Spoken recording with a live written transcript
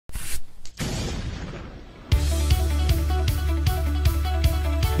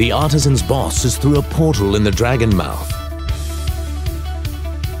The artisan's boss is through a portal in the dragon mouth.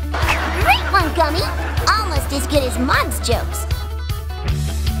 Great one, Gummy! Almost as good as Mug's jokes.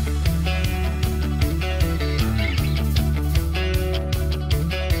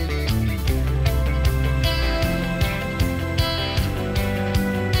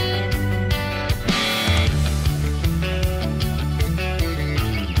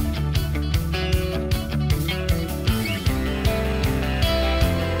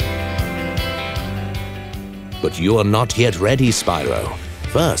 But you are not yet ready, Spyro.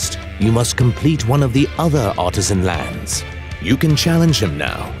 First, you must complete one of the other artisan lands. You can challenge him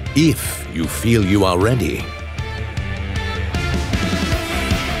now, if you feel you are ready.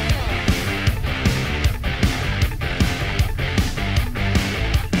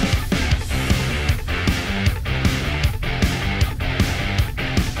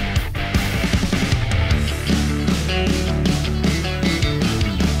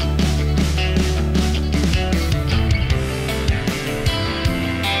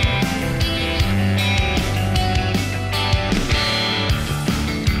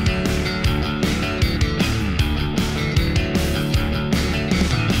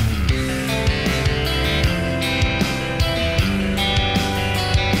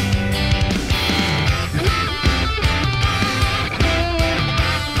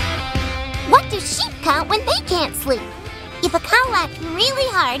 Count when they can't sleep. If a cow laughed really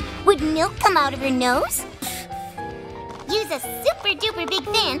hard, would milk come out of her nose? Use a super duper big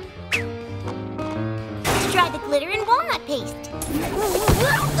fan to dry the glitter in walnut paste.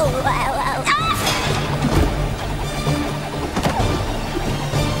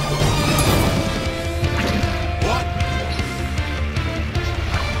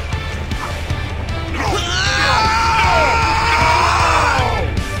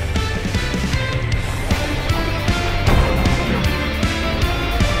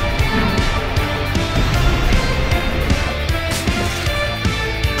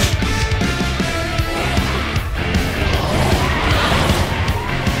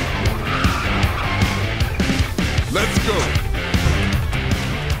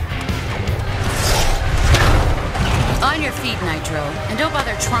 On your feet, Nitro, and don't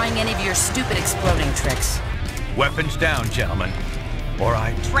bother trying any of your stupid exploding tricks. Weapons down, gentlemen. Or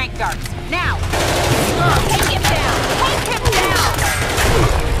I... Trank darts, now! Take him down! Take him down!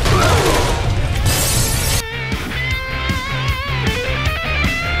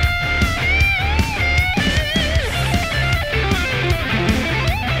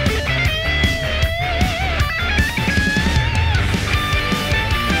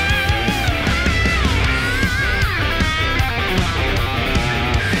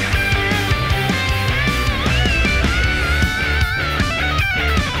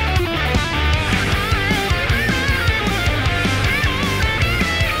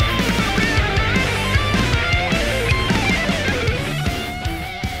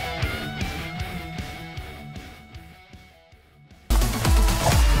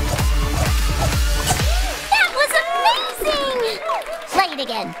 Play it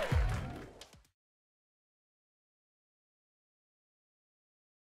again.